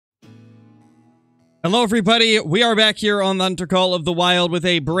Hello everybody, we are back here on the Hunter Call of the Wild with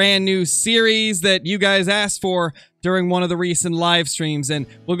a brand new series that you guys asked for during one of the recent live streams, and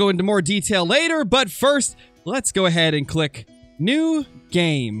we'll go into more detail later, but first, let's go ahead and click New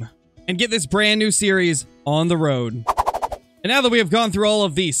Game and get this brand new series on the road. And now that we have gone through all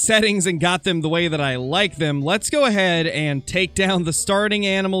of the settings and got them the way that I like them, let's go ahead and take down the starting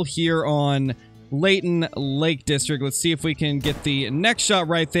animal here on Layton Lake District. Let's see if we can get the next shot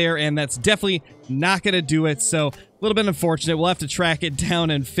right there, and that's definitely not going to do it, so a little bit unfortunate. We'll have to track it down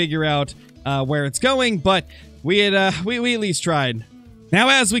and figure out where it's going, but we at least tried. Now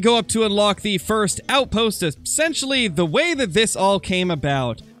as we go up to unlock the first outpost, essentially the way that this all came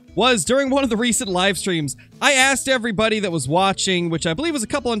about was during one of the recent live streams. I asked everybody that was watching, which I believe was a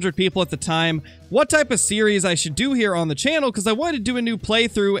couple hundred people at the time, what type of series I should do here on the channel, because I wanted to do a new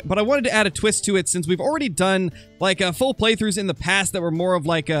playthrough, but I wanted to add a twist to it since we've already done like full playthroughs in the past that were more of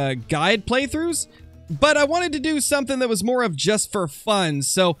like guide playthroughs. But I wanted to do something that was more of just for fun,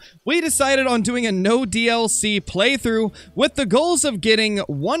 so we decided on doing a no DLC playthrough with the goals of getting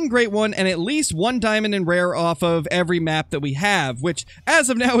one great one and at least one diamond and rare off of every map that we have, which as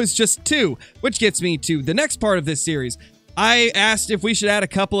of now is just 2, which gets me to the next part of this series. I asked if we should add a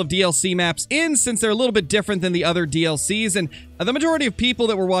couple of DLC maps in since they're a little bit different than the other DLCs, and the majority of people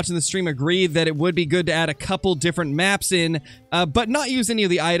that were watching the stream agreed that it would be good to add a couple different maps in, but not use any of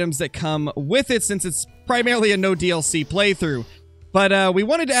the items that come with it since it's primarily a no DLC playthrough. But we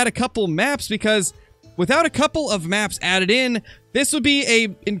wanted to add a couple maps because without a couple of maps added in, this would be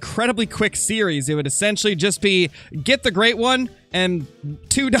a incredibly quick series. It would essentially just be get the great one and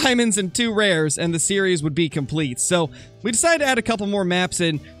 2 diamonds and 2 rares, and the series would be complete. So we decided to add a couple more maps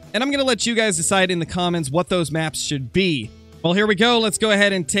in, and I'm going to let you guys decide in the comments what those maps should be. Well, here we go. Let's go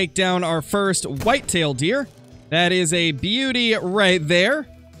ahead and take down our first whitetail deer. That is a beauty right there,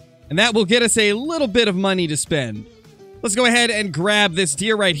 and that will get us a little bit of money to spend. Let's go ahead and grab this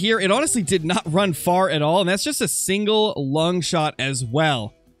deer right here. It honestly did not run far at all, and that's just a single lung shot as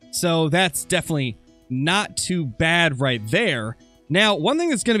well. So that's definitely not too bad right there. Now, one thing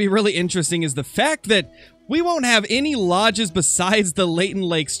that's going to be really interesting is the fact that we won't have any lodges besides the Layton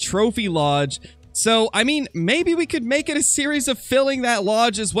Lakes Trophy Lodge. So, I mean, maybe we could make it a series of filling that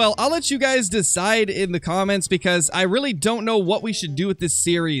lodge as well. I'll let you guys decide in the comments because I really don't know what we should do with this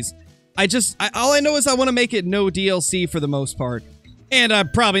series. All I know is I want to make it no DLC for the most part. And I'm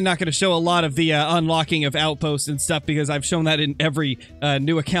probably not going to show a lot of the unlocking of outposts and stuff because I've shown that in every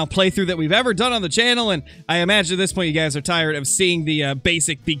new account playthrough that we've ever done on the channel, and I imagine at this point you guys are tired of seeing the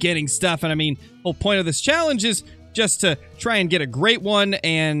basic beginning stuff. And I mean, the whole point of this challenge is just to try and get a great one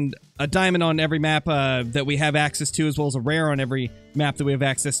and a diamond on every map that we have access to, as well as a rare on every map that we have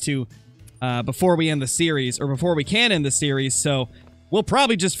access to before we end the series, or before we can end the series. So we'll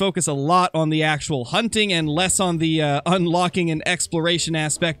probably just focus a lot on the actual hunting and less on the unlocking and exploration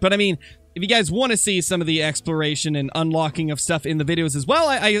aspect. But I mean, if you guys want to see some of the exploration and unlocking of stuff in the videos as well,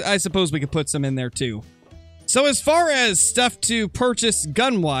 I suppose we could put some in there too. So as far as stuff to purchase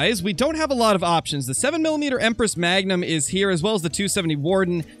gun-wise, we don't have a lot of options. The 7mm Empress Magnum is here, as well as the 270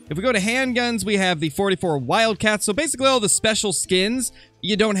 Warden. If we go to handguns, we have the 44 Wildcat. So basically all the special skins,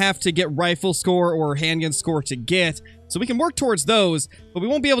 you don't have to get rifle score or handgun score to get. So we can work towards those, but we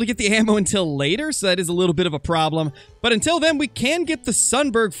won't be able to get the ammo until later, so that is a little bit of a problem. But until then, we can get the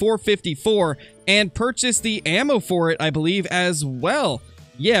Sunberg 454 and purchase the ammo for it, I believe, as well.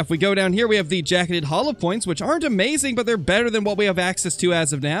 Yeah, if we go down here, we have the jacketed hollow points, which aren't amazing, but they're better than what we have access to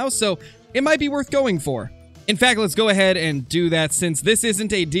as of now, so it might be worth going for. In fact, let's go ahead and do that since this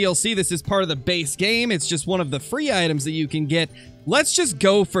isn't a DLC. This is part of the base game. It's just one of the free items that you can get. Let's just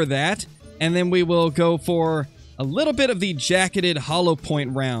go for that, and then we will go for a little bit of the jacketed hollow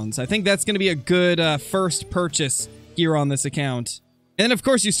point rounds. I think that's going to be a good first purchase here on this account. And then, of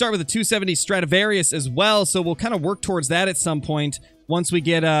course, you start with a 270 Stradivarius as well, so we'll kind of work towards that at some point once we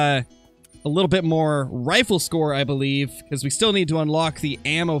get a little bit more rifle score, I believe, because we still need to unlock the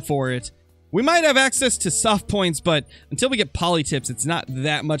ammo for it. We might have access to soft points, but until we get polytips, it's not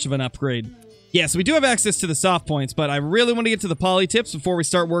that much of an upgrade. Yeah, so we do have access to the soft points, but I really want to get to the polytips before we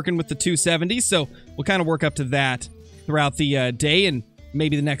start working with the 270, so we'll kind of work up to that throughout the day and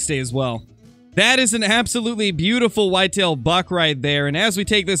maybe the next day as well. That is an absolutely beautiful whitetail buck right there, and as we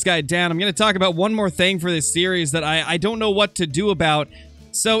take this guy down, I'm going to talk about one more thing for this series that I don't know what to do about.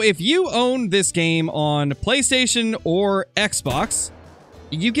 So if you own this game on PlayStation or Xbox,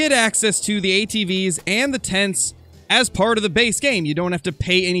 you get access to the ATVs and the tents as part of the base game. You don't have to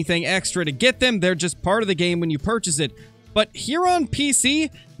pay anything extra to get them. They're just part of the game when you purchase it. But here on PC,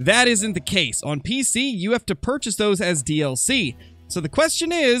 that isn't the case. On PC, you have to purchase those as DLC. So the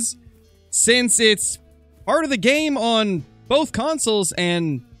question is, since it's part of the game on both consoles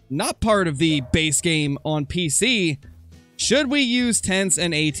and not part of the base game on PC, should we use tents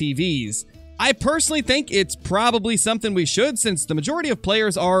and ATVs? I personally think it's probably something we should, since the majority of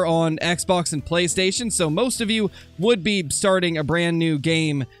players are on Xbox and PlayStation, so most of you would be starting a brand new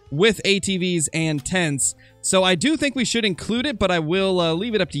game with ATVs and tents. So I do think we should include it, but I will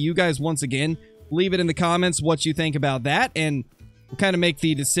leave it up to you guys once again. Leave it in the comments what you think about that, and we'll kind of make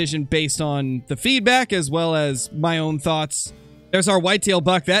the decision based on the feedback as well as my own thoughts. There's our whitetail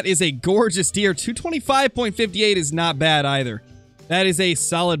buck. That is a gorgeous deer. 225.58 is not bad either. That is a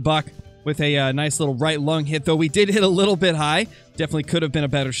solid buck with a nice little right lung hit, though we did hit a little bit high. Definitely could have been a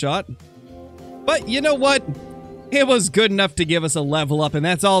better shot. But you know what? It was good enough to give us a level up, and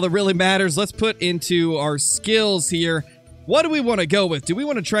that's all that really matters. Let's put into our skills here. What do we want to go with? Do we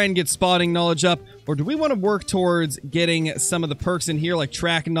want to try and get spotting knowledge up, or do we want to work towards getting some of the perks in here, like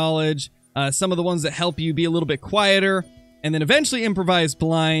track knowledge, some of the ones that help you be a little bit quieter, and then eventually improvise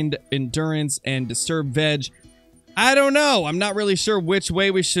blind, endurance, and disturb veg? I don't know. I'm not really sure which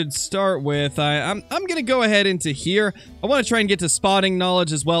way we should start with. I'm going to go ahead into here. I want to try and get to spotting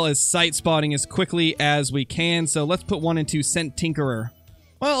knowledge as well as sight spotting as quickly as we can. So let's put one into Scent Tinkerer.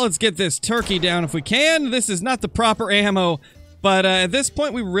 Well, let's get this turkey down if we can. This is not the proper ammo, but at this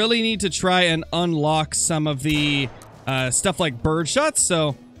point we really need to try and unlock some of the stuff like bird shots. So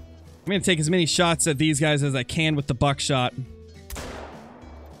I'm going to take as many shots at these guys as I can with the buckshot.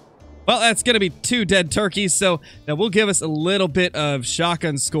 Well, that's going to be 2 dead turkeys, so that will give us a little bit of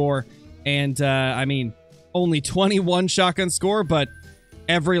shotgun score. And, I mean, only 21 shotgun score, but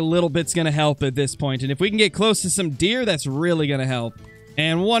every little bit's going to help at this point. And if we can get close to some deer, that's really going to help.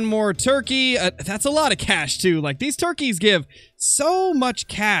 And one more turkey. That's a lot of cash, too. Like, these turkeys give so much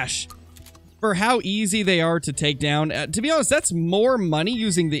cash for how easy they are to take down. To be honest, that's more money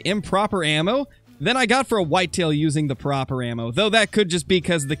using the improper ammo than I got for a whitetail using the proper ammo, though that could just be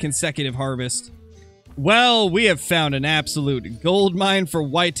because of the consecutive harvest. Well, we have found an absolute gold mine for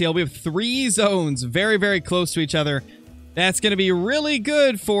whitetail. We have 3 zones very, very close to each other. That's going to be really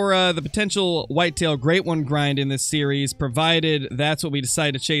good for the potential whitetail great one grind in this series, provided that's what we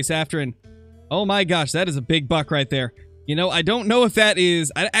decide to chase after. And oh my gosh, that is a big buck right there. You know, I don't know if that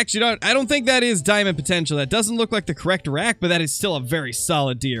is... I don't think that is diamond potential. That doesn't look like the correct rack, but that is still a very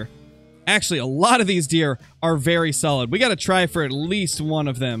solid deer. Actually, a lot of these deer are very solid. We got to try for at least one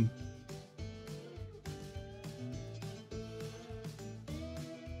of them.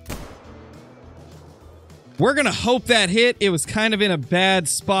 We're going to hope that hit. It was kind of in a bad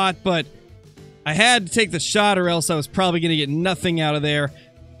spot, but I had to take the shot or else I was probably going to get nothing out of there.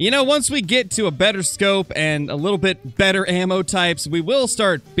 You know, once we get to a better scope and a little bit better ammo types, we will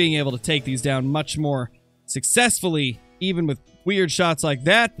start being able to take these down much more successfully, even with weird shots like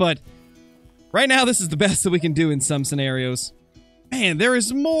that, but right now, this is the best that we can do in some scenarios. Man, there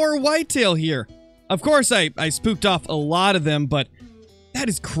is more whitetail here. Of course, I spooked off a lot of them, but that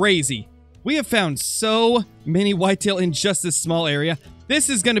is crazy. We have found so many whitetail in just this small area. This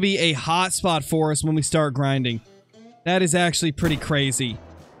is going to be a hot spot for us when we start grinding. That is actually pretty crazy.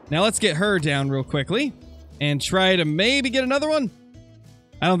 Now, let's get her down real quickly and try to maybe get another one.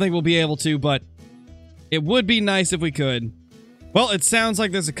 I don't think we'll be able to, but it would be nice if we could. Well, it sounds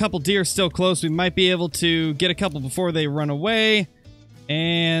like there's a couple deer still close. We might be able to get a couple before they run away.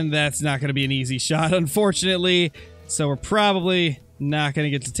 And that's not going to be an easy shot, unfortunately. So we're probably not going to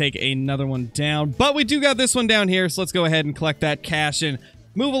get to take another one down. But we do got this one down here, so let's go ahead and collect that cash and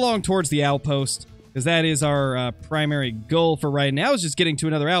move along towards the outpost, because that is our primary goal for right now, is just getting to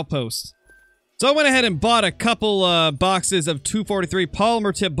another outpost. So I went ahead and bought a couple boxes of 243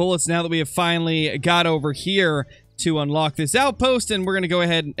 polymer tip bullets now that we have finally got over here to unlock this outpost, and we're going to go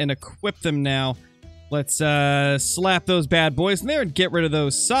ahead and equip them now. Let's slap those bad boys in there and get rid of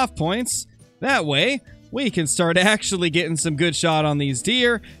those soft points. That way, we can start actually getting some good shot on these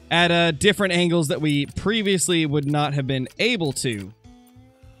deer at different angles that we previously would not have been able to.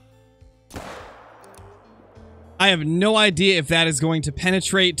 I have no idea if that is going to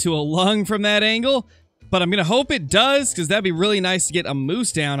penetrate to a lung from that angle, but I'm going to hope it does, because that'd be really nice to get a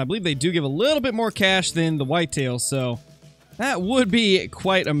moose down. I believe they do give a little bit more cash than the whitetail, so that would be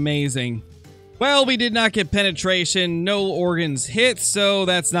quite amazing. Well, we did not get penetration, no organs hit, so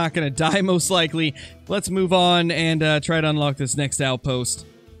that's not going to die most likely. Let's move on and try to unlock this next outpost.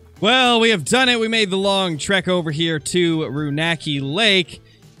 Well, we have done it. We made the long trek over here to Runaki Lake.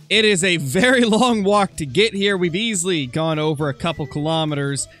 It is a very long walk to get here. We've easily gone over a couple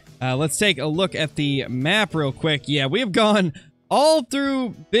kilometers. Let's take a look at the map real quick. Yeah, we have gone all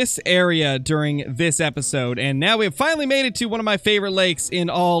through this area during this episode, and now we have finally made it to one of my favorite lakes in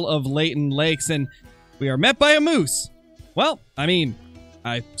all of Layton Lakes, and we are met by a moose. Well, I mean,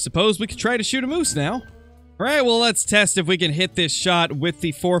 I suppose we could try to shoot a moose now. Alright, well, let's test if we can hit this shot with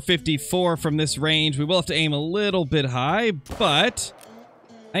the 454 from this range. We will have to aim a little bit high, but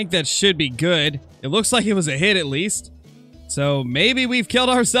I think that should be good. It looks like it was a hit at least. So maybe we've killed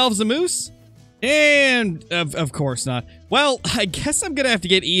ourselves a moose? And of course not. Well, I guess I'm gonna have to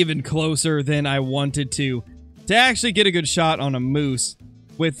get even closer than I wanted to actually get a good shot on a moose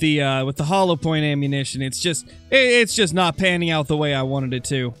with the hollow point ammunition. It's just not panning out the way I wanted it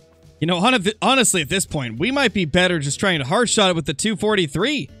to. You know, honestly, at this point, we might be better just trying to hard shot it with the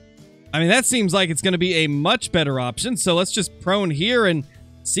 243. I mean, that seems like it's going to be a much better option, so let's just prone here and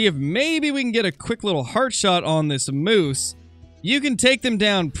see if maybe we can get a quick little hard shot on this moose. You can take them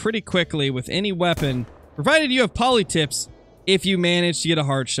down pretty quickly with any weapon, provided you have poly tips, if you manage to get a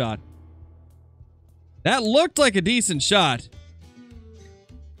hard shot. That looked like a decent shot.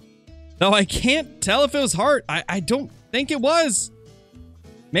 Though I can't tell if it was hard. I don't think it was.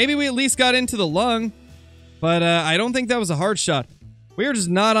 Maybe we at least got into the lung, but I don't think that was a hard shot. We are just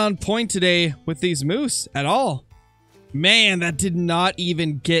not on point today with these moose at all. Man, that did not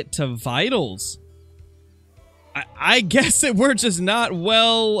even get to vitals. I guess that we're just not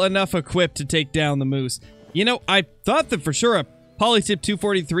well enough equipped to take down the moose. You know, I thought that for sure a Polytip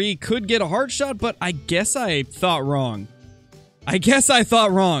 243 could get a hard shot, but I guess I thought wrong.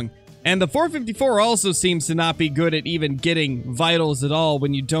 And the 454 also seems to not be good at even getting vitals at all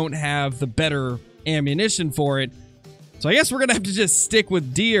when you don't have the better ammunition for it. So I guess we're going to have to just stick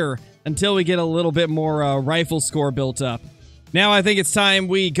with deer until we get a little bit more rifle score built up. Now I think it's time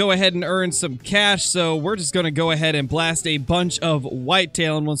we go ahead and earn some cash, so we're just going to go ahead and blast a bunch of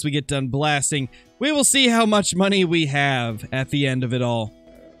whitetail, and once we get done blasting, we will see how much money we have at the end of it all.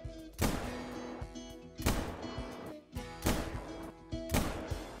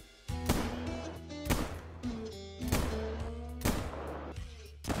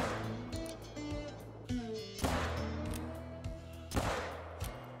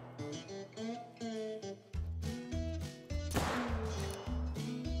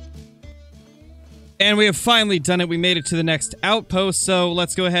 And we have finally done it. We made it to the next outpost, so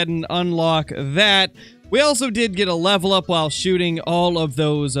let's go ahead and unlock that. We also did get a level up while shooting all of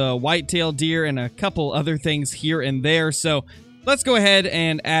those whitetail deer and a couple other things here and there, so let's go ahead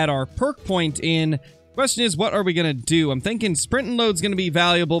and add our perk point in. Question is, what are we going to do? I'm thinking sprint and load's going to be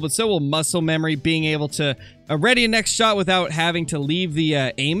valuable, but so will muscle memory, being able to ready a next shot without having to leave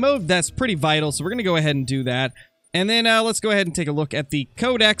the aim mode. That's pretty vital, so we're going to go ahead and do that. And then let's go ahead and take a look at the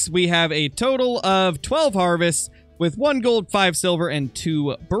codex. We have a total of 12 harvests with 1 gold, 5 silver, and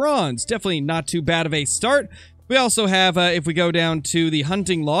 2 bronze. Definitely not too bad of a start. We also have, if we go down to the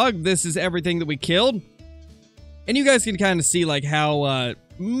hunting log, this is everything that we killed. And you guys can kind of see like how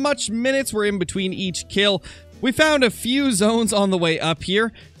much minutes were in between each kill. We found a few zones on the way up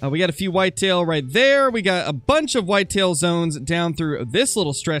here. We got a few whitetail right there. We got a bunch of whitetail zones down through this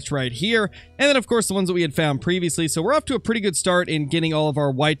little stretch right here. And then, of course, the ones that we had found previously. So we're off to a pretty good start in getting all of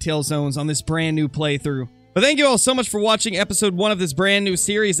our whitetail zones on this brand new playthrough. But thank you all so much for watching episode 1 of this brand new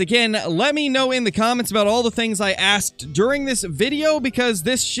series. Again, let me know in the comments about all the things I asked during this video, because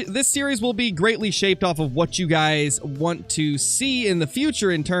this series will be greatly shaped off of what you guys want to see in the future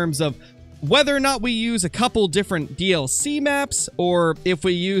in terms of whether or not we use a couple different DLC maps, or if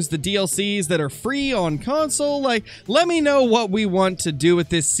we use the DLCs that are free on console. Like, let me know what we want to do with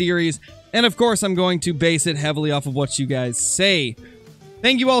this series. And of course, I'm going to base it heavily off of what you guys say.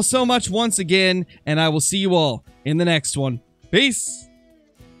 Thank you all so much once again, and I will see you all in the next one. Peace!